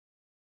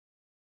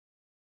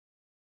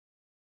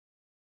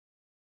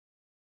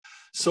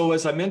So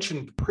as I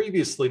mentioned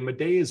previously,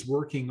 Midé is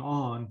working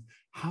on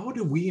how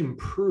do we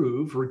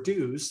improve,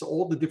 reduce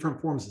all the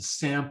different forms of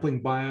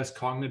sampling bias,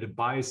 cognitive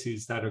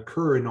biases that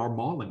occur in our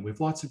modeling. We have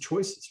lots of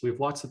choices. We have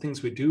lots of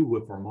things we do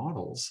with our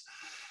models.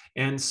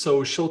 And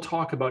so she'll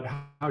talk about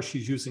how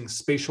she's using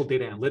spatial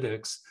data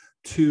analytics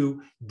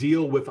to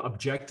deal with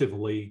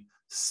objectively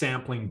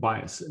sampling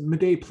bias.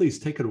 Midé, please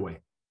take it away.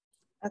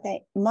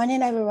 Okay,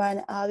 morning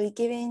everyone. I'll be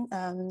giving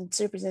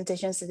two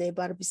presentations today,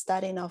 but I'll be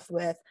starting off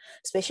with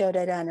spatial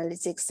data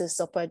analytics to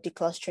support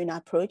declustering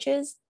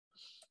approaches.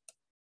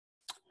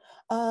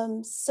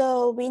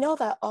 So we know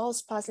that all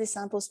sparsely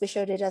sampled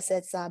spatial data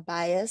sets are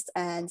biased,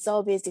 and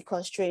cell-based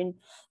declustering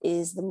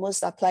is the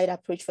most applied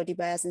approach for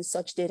debias in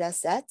such data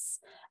sets.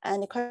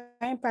 And the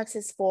current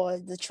practice for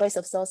the choice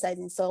of cell size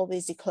in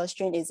cell-based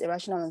declustering is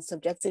irrational and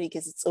subjective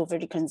because it's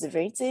overly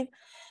conservative.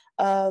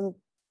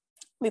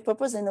 We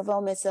propose a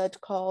novel method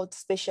called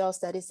spatial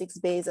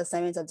statistics-based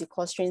assignment of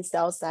declustering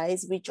cell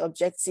size, which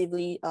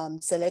objectively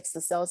selects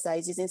the cell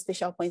size using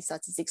spatial point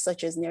statistics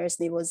such as nearest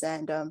neighbors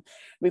and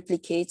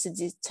replicate to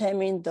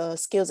determine the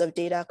scales of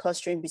data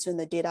clustering between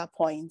the data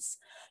points.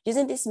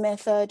 Using this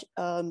method,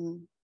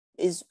 we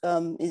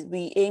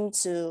aim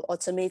to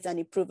automate and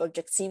improve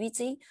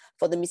objectivity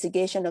for the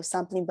mitigation of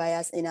sampling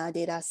bias in our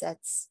data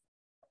sets.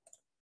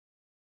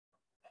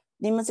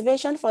 The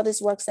motivation for this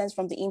work stems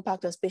from the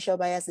impact of spatial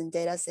bias in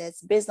data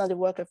sets based on the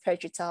work of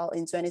Petri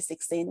in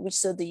 2016, which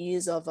showed the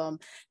use of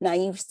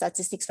naive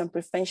statistics from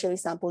preferentially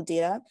sampled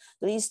data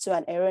leads to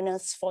an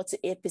erroneous 4 to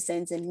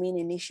 8% in mean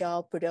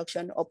initial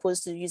production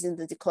opposed to using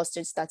the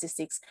declustered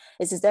statistics.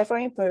 It is therefore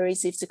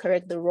imperative to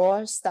correct the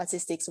raw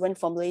statistics when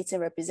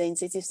formulating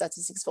representative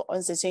statistics for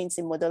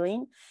uncertainty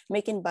modeling,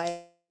 making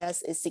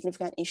bias a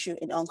significant issue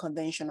in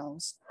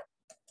unconventionals.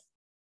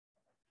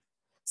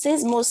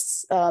 Since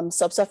most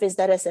subsurface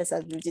data sets,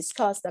 as we've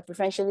discussed, are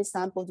preferentially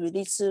sampled with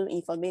little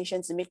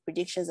information to make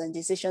predictions and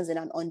decisions in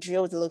an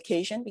undrilled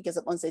location because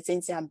of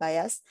uncertainty and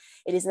bias,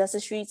 it is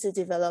necessary to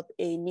develop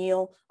a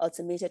new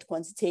automated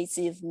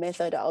quantitative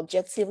method that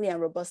objectively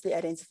and robustly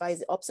identifies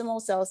the optimal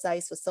cell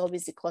size for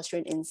cell-based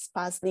declustering in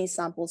sparsely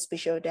sampled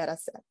spatial data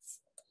sets.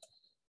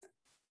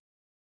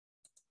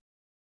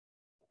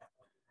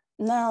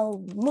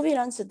 Now, moving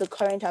on to the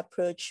current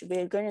approach,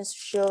 we're going to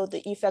show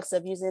the effects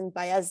of using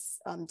biased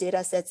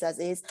data sets as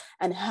is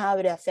and how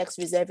it affects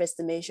reserve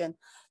estimation.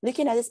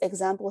 Looking at this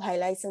example,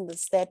 highlighting the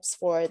steps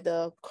for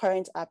the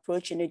current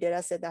approach in a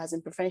data set that has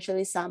been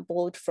preferentially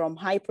sampled from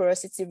high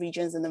porosity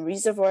regions in the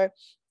reservoir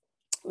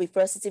with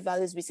porosity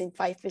values between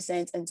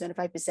 5% and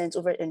 25%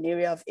 over an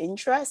area of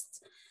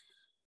interest.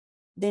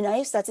 The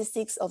naive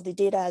statistics of the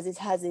data as it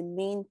has a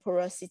mean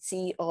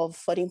porosity of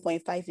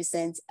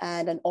 14.5%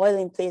 and an oil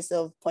in place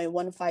of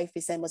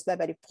 0.15% multiplied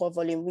by the pore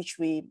volume, which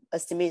we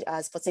estimate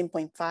as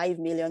 14.5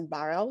 million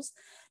barrels.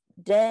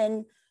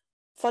 Then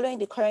following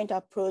the current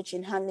approach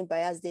in handling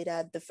biased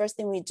data, the first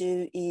thing we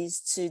do is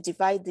to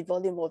divide the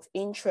volume of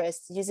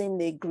interest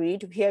using a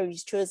grid. Here we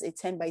chose a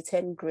 10 by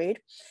 10 grid,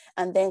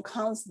 and then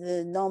count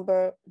the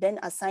number, then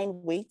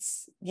assign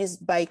weights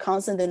used by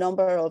counting the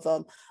number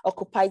of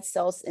occupied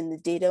cells in the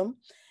datum.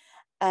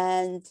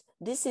 And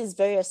this is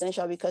very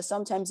essential because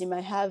sometimes you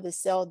might have a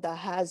cell that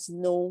has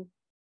no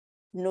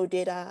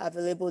data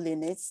available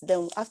in it.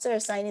 Then after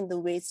assigning the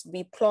weights,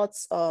 we plot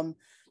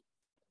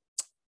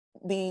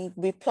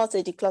we plot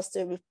a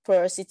declustered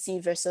porosity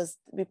versus,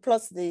 we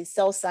plot the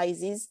cell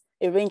sizes,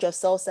 a range of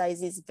cell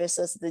sizes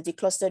versus the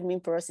declustered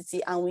mean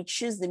porosity, and we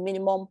choose the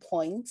minimum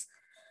point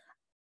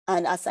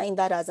and assign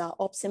that as our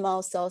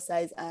optimal cell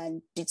size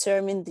and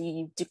determine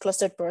the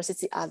declustered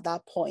porosity at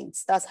that point.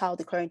 That's how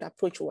the current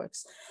approach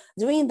works.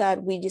 Doing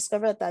that, we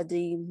discovered that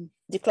the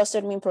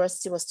declustered mean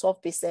porosity was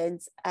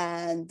 12%,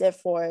 and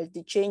therefore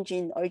the change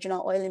in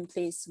original oil in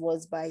place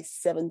was by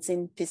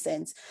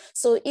 17%.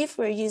 So if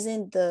we're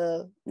using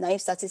the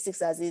naive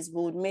statistics as is,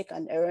 we would make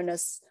an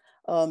erroneous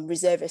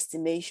reserve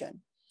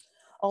estimation.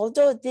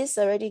 Although this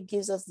already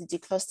gives us the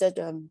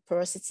declustered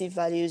porosity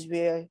values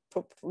where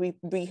we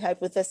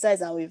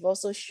hypothesize, and we've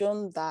also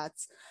shown that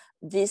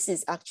this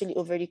is actually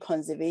overly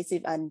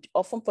conservative and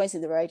often points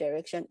in the right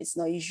direction, it's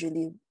not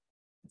usually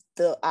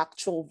the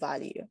actual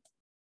value.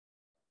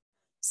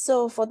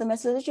 So for the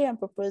methodology I'm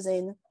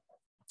proposing,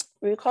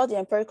 recall the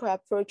empirical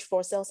approach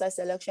for cell size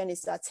selection is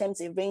to attempt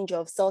a range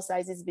of cell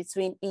sizes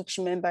between each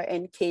member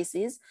and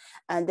cases,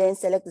 and then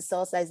select the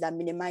cell size that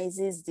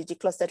minimizes the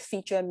declustered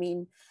feature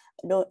mean,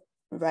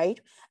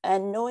 right?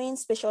 And knowing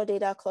spatial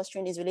data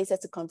clustering is related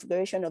to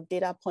configuration of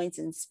data points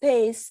in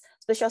space,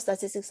 spatial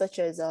statistics such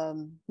as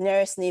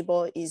nearest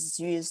neighbor is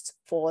used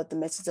for the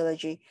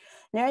methodology.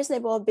 Nearest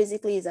neighbor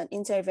basically is an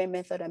inter-event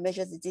method that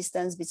measures the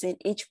distance between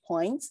each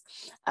point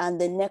and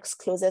the next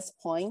closest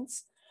point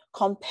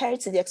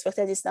compared to the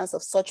expected distance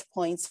of such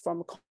points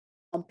from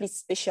complete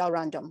spatial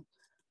random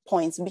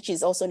points, which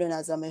is also known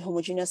as a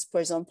homogeneous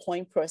Poisson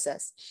point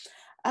process.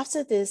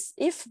 After this,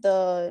 if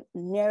the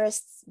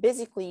nearest,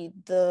 basically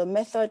the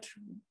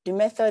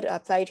method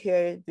applied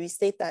here, we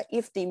state that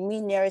if the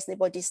mean nearest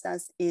neighbor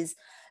distance is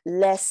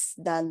less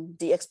than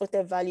the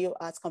expected value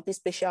at complete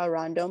spatial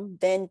random,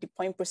 then the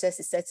point process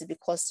is said to be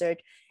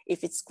clustered.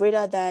 If it's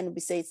greater than,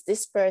 we say it's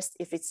dispersed.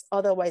 If it's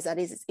otherwise, that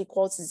is, it's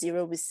equal to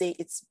 0, we say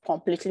it's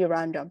completely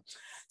random.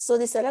 So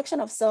the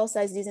selection of cell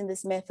size using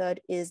this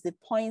method is the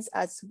points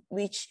at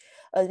which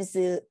is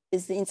the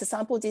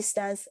intersample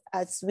distance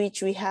at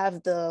which we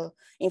have the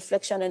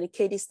inflection and the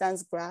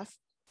k-distance graph,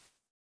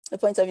 the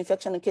point of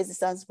inflection and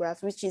k-distance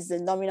graph, which is the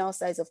nominal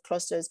size of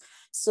clusters.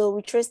 So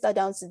we trace that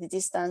down to the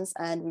distance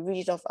and we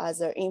read it off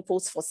as our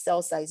inputs for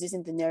cell size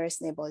using the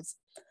nearest neighbors.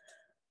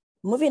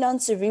 Moving on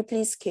to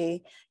Ripley's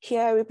K,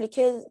 here Ripley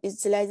K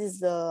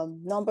utilizes the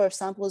number of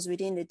samples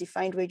within the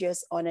defined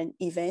radius on an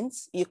event.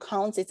 You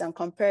count it and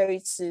compare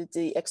it to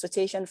the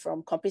expectation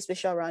from complete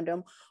spatial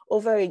random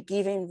over a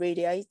given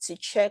radii to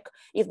check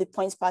if the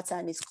point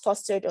pattern is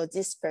clustered or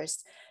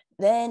dispersed.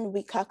 Then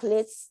we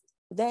calculate,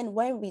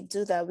 when we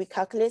do that, we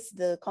calculate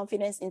the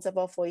confidence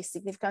interval for a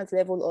significant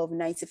level of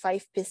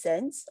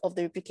 95% of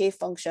the Ripley K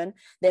function.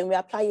 Then we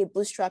apply a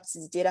bootstrap to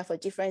the data for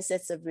different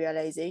sets of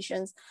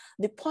realizations.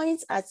 The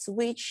point at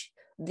which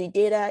the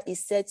data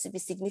is said to be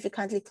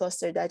significantly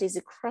clustered, that is,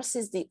 it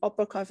crosses the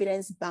upper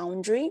confidence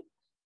boundary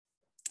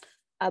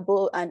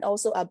above and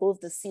also above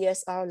the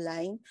CSR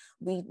line,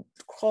 we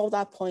call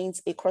that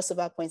point a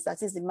crossover point.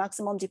 That is the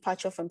maximum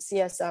departure from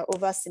CSR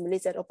over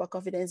simulated upper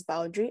confidence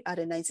boundary at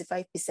a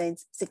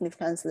 95%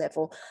 significance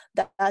level.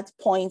 That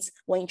point,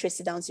 when you trace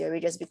it down to your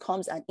radius,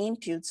 becomes an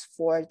input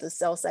for the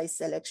cell size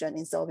selection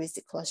in cell-based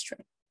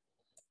declustering.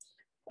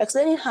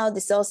 Explaining how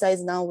the cell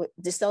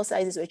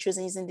sizes we're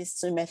choosing using these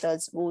two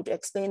methods would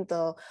explain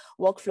the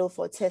workflow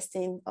for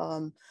testing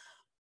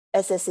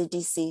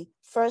SSADC.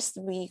 First,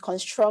 we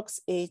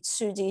construct a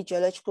 2D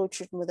geological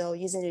truth model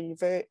using a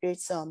very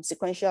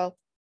sequential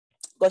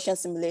Gaussian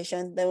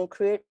simulation. Then we'll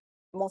create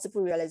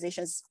multiple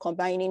realizations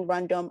combining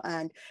random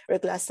and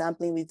regular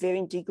sampling with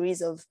varying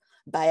degrees of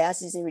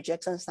bias using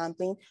rejection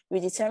sampling. We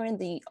determine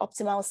the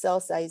optimal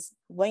cell size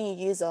when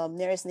you use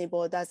nearest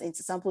neighbor, that's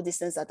intersample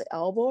distance at the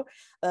elbow.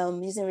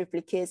 Using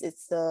replicates,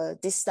 it's the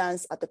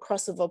distance at the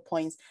crossover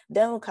points.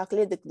 Then we'll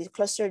calculate the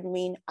clustered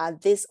mean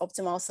at this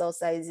optimal cell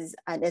sizes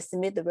and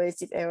estimate the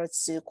relative error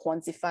to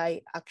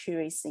quantify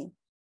accuracy.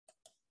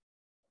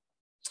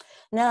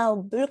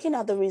 Now, looking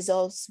at the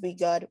results we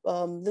got,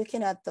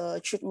 looking at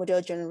the truth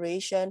model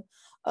generation,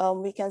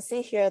 we can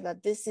see here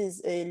that this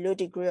is a low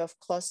degree of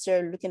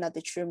cluster. Looking at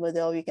the truth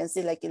model, we can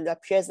see like it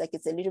appears like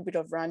it's a little bit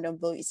of random,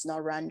 but it's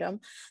not random.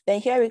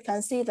 Then here we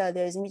can see that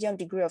there is medium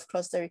degree of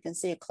cluster. You can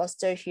see a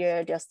cluster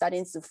here. They're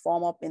starting to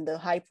form up in the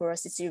high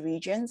porosity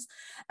regions.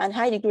 And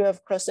high degree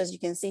of clusters, you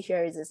can see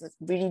here is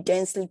really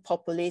densely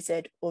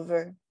populated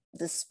over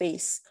the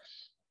space.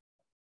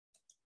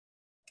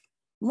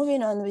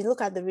 Moving on, we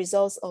look at the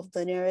results of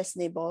the nearest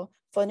neighbor.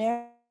 For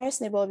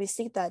nearest neighbor, we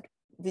see that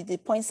with the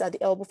points at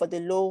the elbow for the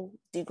low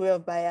degree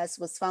of bias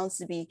was found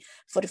to be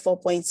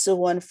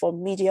 44.21. For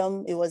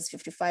medium, it was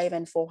 55,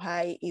 and for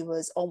high, it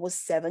was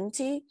almost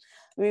 70.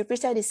 We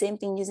repeated the same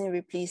thing using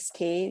Ripley's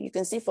K. You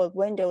can see for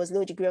when there was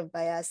low degree of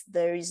bias,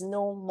 there is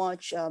no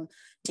much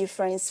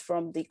difference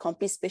from the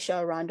complete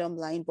spatial random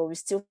line, but we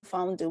still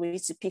found a way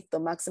to pick the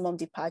maximum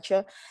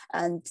departure,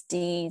 and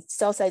the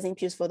cell size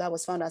input for that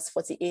was found as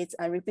 48,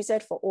 and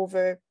repeated for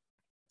over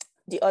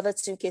the other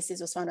two cases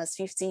was found as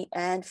 50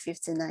 and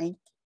 59.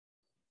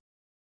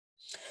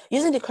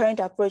 Using the current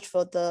approach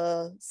for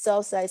the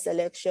cell size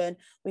selection,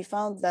 we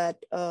found that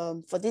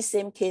for these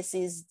same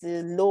cases,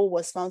 the low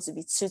was found to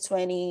be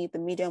 220, the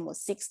medium was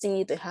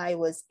 60, the high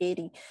was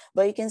 80.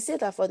 But you can see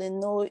that for the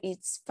no, it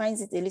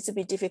finds it a little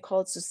bit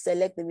difficult to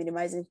select the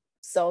minimizing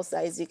cell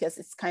size because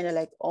it's kind of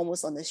like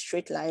almost on a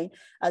straight line.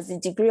 As the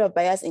degree of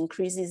bias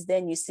increases,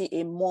 then you see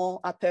a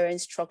more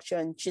apparent structure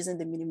in choosing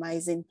the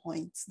minimizing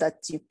points that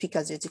you pick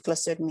as your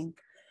declustered mean.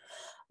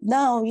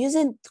 Now,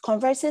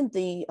 converting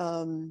the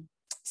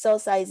cell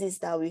sizes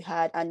that we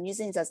had and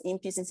using it as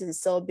inputs into the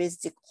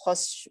cell-based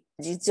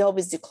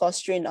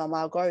declustering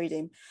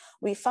algorithm,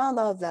 we found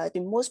out that the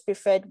most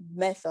preferred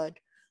method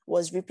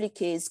was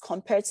replicates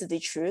compared to the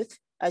truth.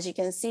 As you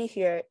can see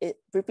here,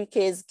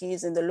 replicates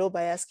gives in the low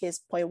bias case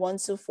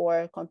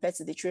 0.124 compared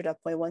to the truth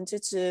at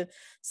 0.122,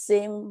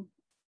 same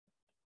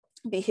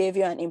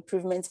behavior and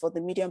improvements for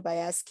the medium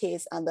bias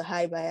case and the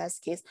high bias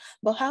case.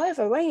 But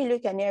however, when you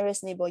look at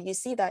nearest neighbor, you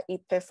see that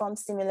it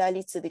performs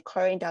similarly to the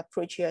current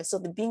approach here. So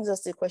it brings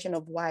us to the question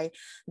of why.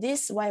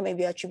 This why may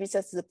be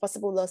attributed to the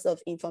possible loss of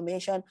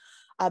information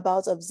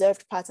about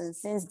observed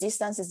patterns, since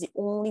distance is the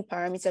only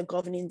parameter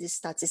governing these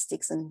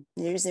statistics and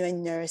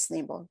using nearest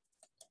neighbor.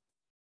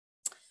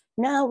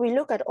 Now we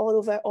look at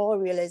all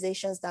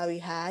realizations that we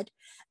had,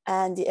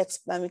 and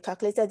we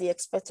calculated the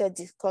expected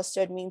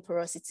declustered mean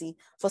porosity.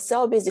 For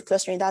cell-based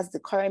declustering, that's the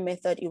current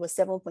method, it was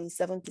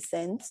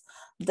 7.7%.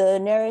 The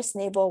nearest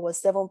neighbor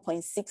was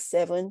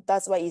 7.67.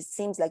 That's why it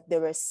seems like they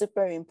were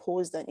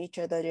superimposed on each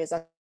other. There's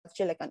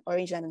actually like an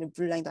orange line and a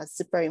blue line that's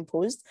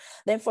superimposed.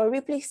 Then for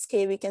replace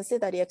K, we can see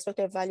that the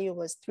expected value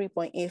was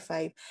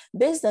 3.85.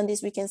 Based on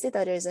this, we can see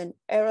that there's an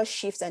error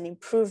shift and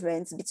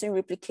improvement between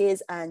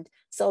replicase and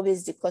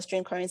cell-based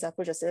declustering current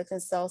approach of selecting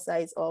cell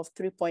size of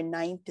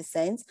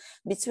 3.9%.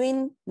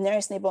 Between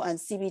nearest neighbor and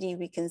CBD,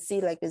 we can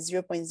see like a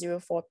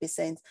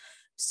 0.04%.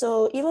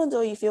 So even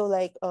though you feel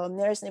like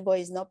nearest neighbor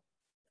is not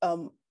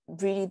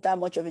really that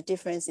much of a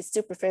difference, it's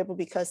still preferable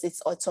because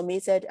it's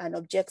automated and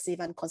objective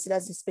and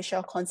considers the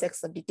spatial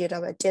context of the data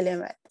we're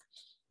dealing with.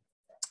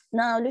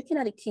 Now, looking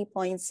at the key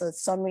points, so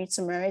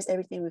summarize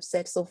everything we've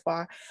said so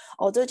far.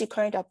 Although the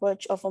current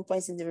approach often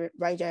points in the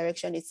right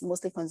direction, it's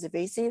mostly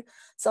conservative.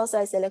 Cell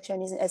size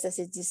selection using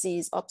SSADC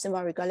is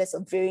optimal regardless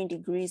of varying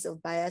degrees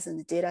of bias in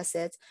the data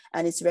set,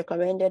 and it's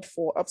recommended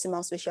for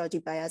optimal spatial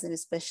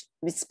debiasing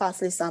with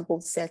sparsely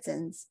sampled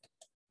settings.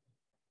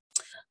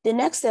 The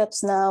next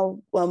steps now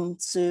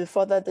to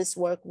further this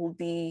work will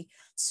be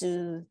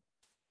to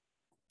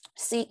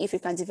see if we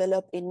can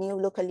develop a new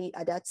locally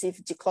adaptive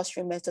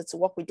declustering method to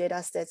work with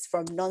data sets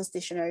from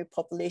non-stationary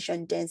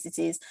population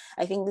densities.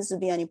 I think this will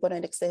be an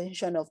important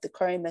extension of the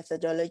current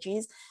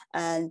methodologies,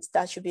 and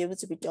that should be able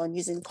to be done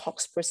using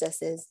Cox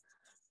processes.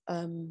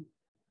 Are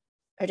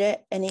there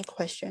any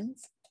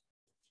questions?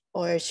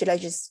 Or should I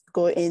just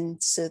go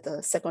into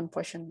the second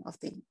portion of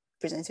the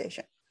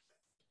presentation?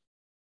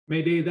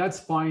 Midé, that's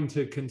fine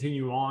to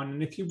continue on.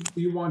 And if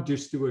you want,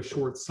 just do a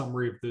short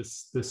summary of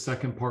this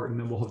second part, and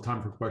then we'll have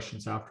time for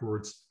questions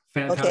afterwards.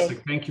 Fantastic.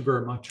 Okay. Thank you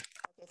very much.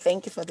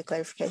 Thank you for the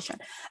clarification.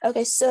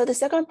 Okay, so the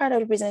second part of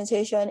the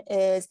presentation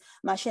is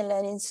machine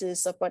learning to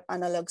support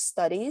analog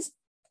studies.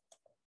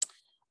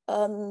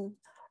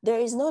 There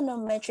is no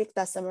known metric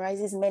that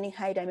summarizes many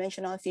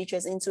high-dimensional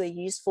features into a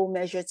useful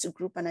measure to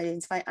group and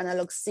identify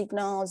analog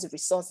signals,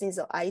 resources,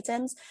 or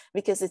items,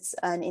 because it's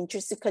an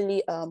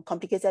intrinsically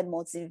complicated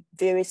multivariate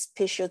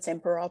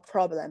spatio-temporal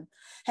problem.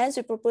 Hence,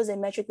 we propose a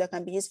metric that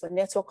can be used for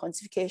network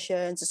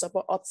quantification to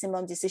support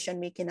optimum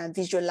decision-making and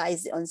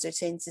visualize the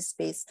uncertainty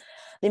space.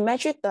 The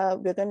metric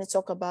that we're going to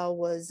talk about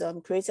was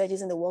created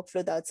using the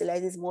workflow that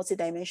utilizes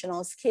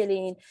multidimensional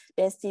scaling,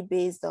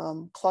 density-based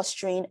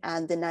clustering,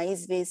 and the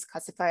naive-based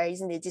classifier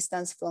using the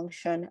distance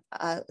function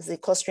as a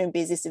clustering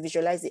basis to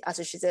visualize the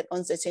associated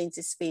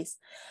uncertainty space.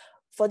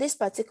 For this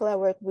particular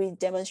work, we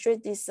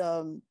demonstrate this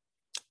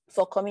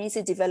for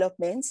community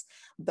development,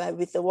 but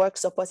with the work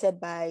supported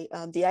by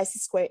the IC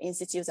Square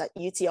Institute at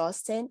UT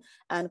Austin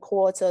and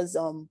co-authors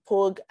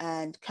Pog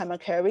and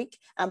Kamakerik,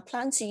 and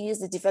plan to use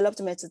the developed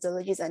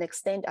methodologies and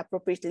extend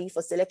appropriately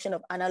for selection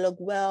of analog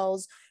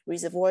wells,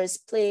 reservoirs,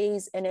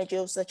 plays,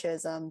 energy such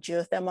as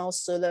geothermal,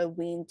 solar,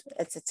 wind,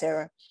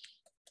 etc.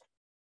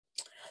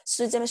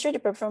 So to demonstrate the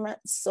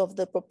performance of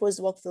the proposed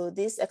workflow,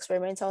 this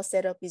experimental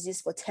setup is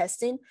used for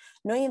testing.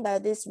 Knowing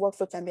that this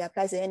workflow can be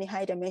applied to any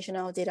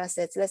high-dimensional data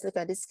sets, let's look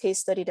at this case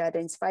study that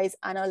identifies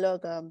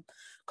analog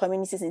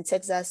communities in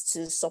Texas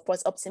to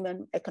support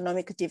optimum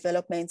economic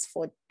development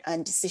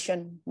and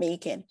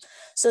decision-making.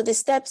 So the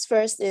steps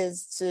first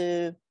is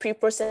to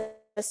pre-process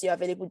your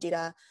available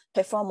data,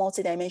 perform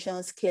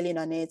multidimensional scaling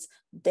on it,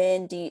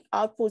 then the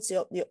outputs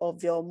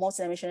of your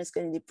multidimensional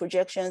scaling, the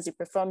projections, you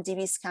perform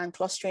DB scan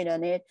clustering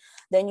on it,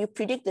 then you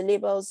predict the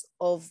labels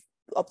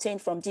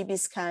obtained from DB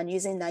scan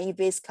using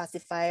naive-based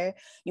classifier,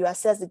 you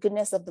assess the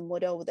goodness of the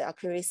model with the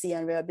accuracy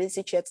and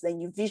reliability checks, then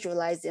you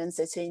visualize the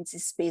uncertainty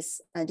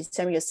space and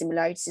determine your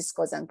similarity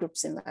scores and group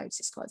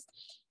similarity scores.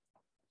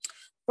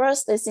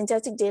 First, a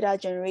synthetic data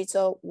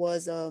generator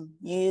was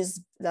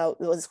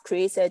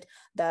created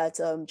that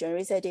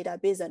generated data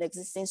based on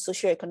existing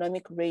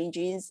socioeconomic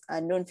ranges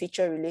and known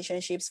feature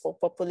relationships for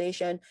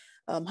population,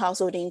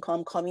 household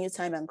income, commute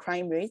time, and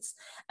crime rates.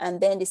 And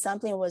then the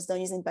sampling was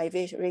done using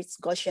bivariate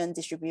Gaussian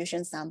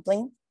distribution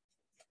sampling.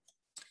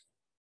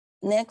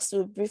 Next,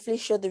 we'll briefly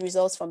show the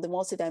results from the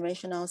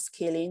multidimensional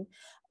scaling.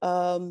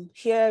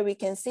 Here we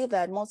can see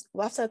that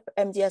after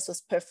MDS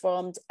was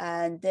performed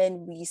and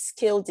then we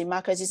scaled the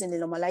markers using the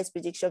normalized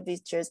prediction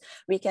features,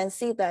 we can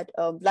see that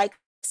like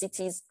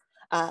cities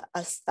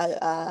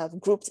are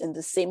grouped in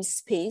the same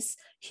space.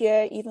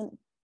 Here, even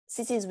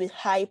cities with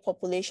high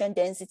population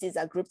densities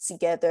are grouped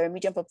together,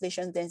 medium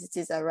population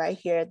densities are right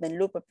here, then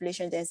low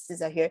population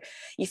densities are here.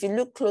 If you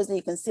look closely,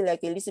 you can see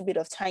like a little bit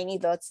of tiny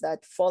dots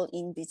that fall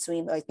in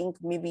between. I think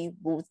maybe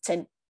we'll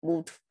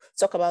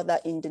talk about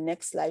that in the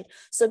next slide.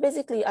 So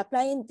basically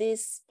applying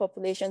this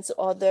population to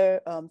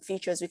other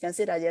features, we can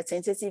see that there are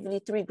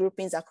tentatively 3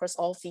 groupings across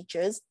all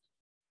features.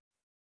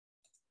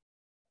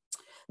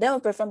 Then we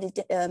perform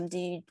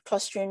the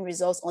clustering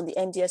results on the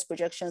MDS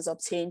projections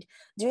obtained.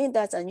 Doing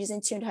that and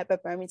using tuned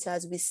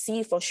hyperparameters, we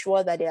see for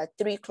sure that there are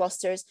 3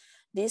 clusters.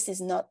 This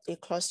is not a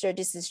cluster,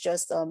 this is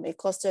just a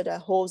cluster that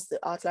holds the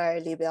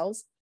outlier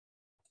labels.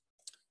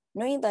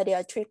 Knowing that there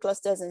are 3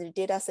 clusters in the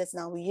data sets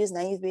now, we use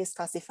naive-based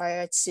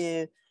classifier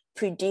to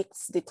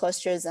predict the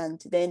clusters,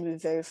 and then we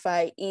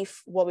verify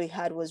if what we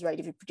had was right,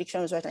 if the prediction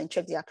was right, and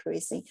check the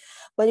accuracy.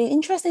 But the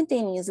interesting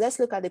thing is, let's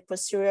look at the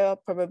posterior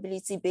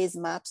probability-based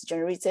maps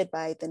generated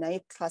by the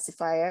naive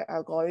classifier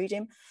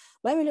algorithm.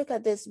 when we look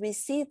at this, we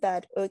see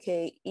that,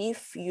 okay,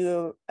 if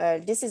you,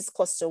 this is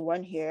cluster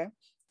 1 here,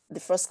 the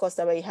first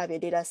cluster where you have your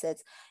data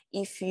set.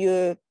 If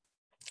you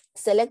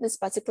select this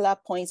particular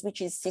point,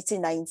 which is city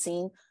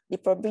 19, the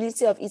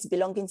probability of it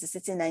belonging to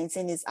city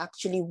 19 is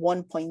actually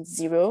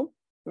 1.0,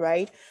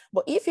 right?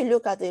 But if you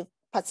look at the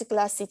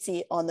particular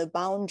city on the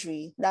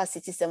boundary, that's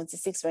city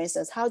 76, for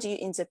instance, how do you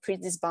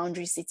interpret these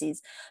boundary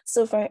cities?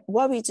 So for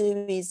what we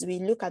do is we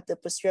look at the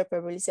posterior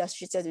probability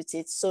associated with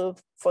it. So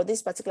for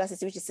this particular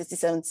city, which is city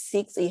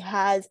 76, it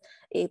has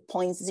a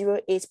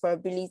 0.08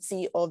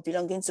 probability of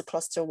belonging to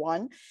cluster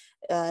 1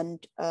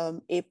 and a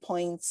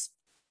 0.11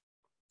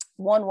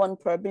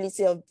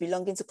 probability of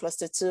belonging to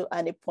cluster 2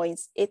 and a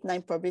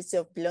 0.89 probability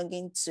of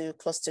belonging to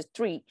cluster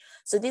 3.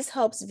 So this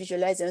helps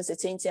visualize the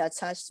uncertainty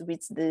attached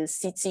with the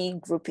city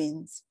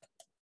groupings.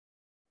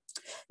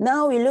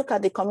 Now we look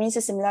at the community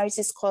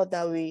similarity score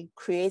that we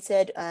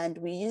created, and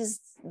we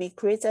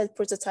created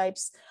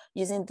prototypes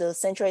using the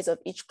centroids of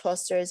each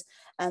clusters.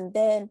 And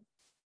then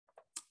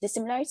the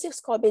similarity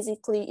score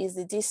basically is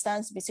the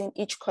distance between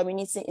each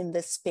community in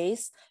the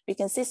space. We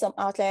can see some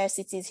outlier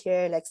cities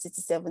here, like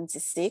city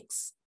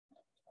 76.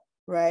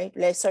 Right,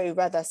 city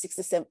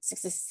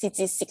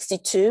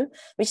 62,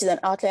 which is an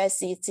outlier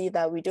city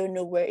that we don't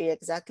know where it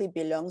exactly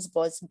belongs,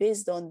 but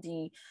based on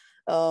the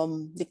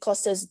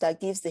clusters that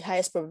gives the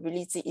highest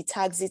probability, it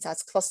tags it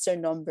as cluster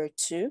number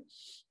 2.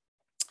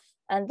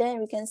 And then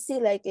we can see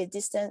like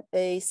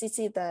a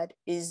city that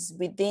is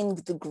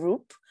within the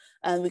group,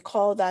 and we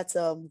call that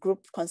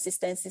group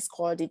consistency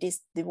score.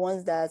 The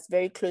ones that's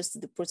very close to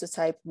the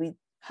prototype, we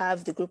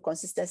have the group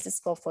consistency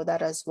score for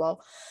that as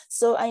well.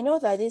 So I know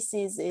that this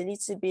is a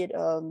little bit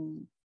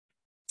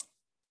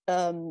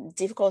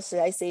difficult, so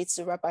I say,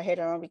 to wrap our head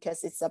around,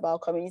 because it's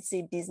about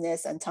community,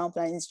 business, and town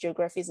plannings,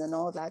 geographies, and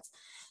all that.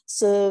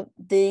 So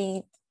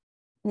the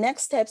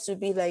next steps would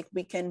be like,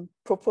 we can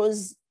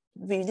propose,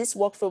 this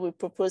workflow we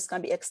propose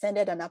can be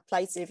extended and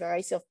applied to a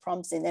variety of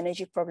prompts in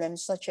energy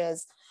problems, such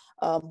as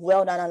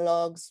well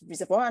analogs,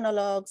 reservoir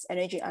analogs,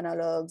 energy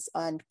analogs,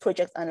 and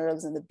project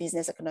analogs in the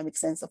business economic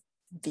sense of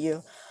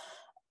view.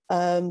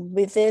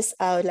 With this,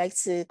 I would like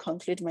to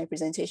conclude my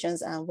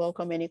presentations and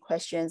welcome any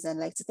questions,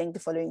 and like to thank the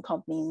following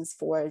companies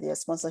for their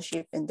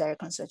sponsorship in their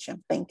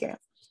consortium. Thank you.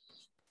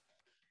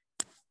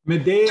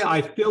 Midé,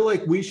 I feel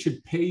like we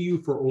should pay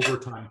you for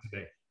overtime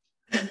today.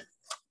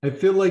 I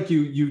feel like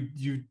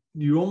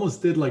you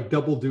almost did like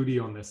double duty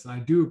on this, and I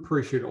do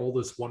appreciate all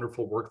this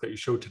wonderful work that you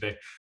showed today.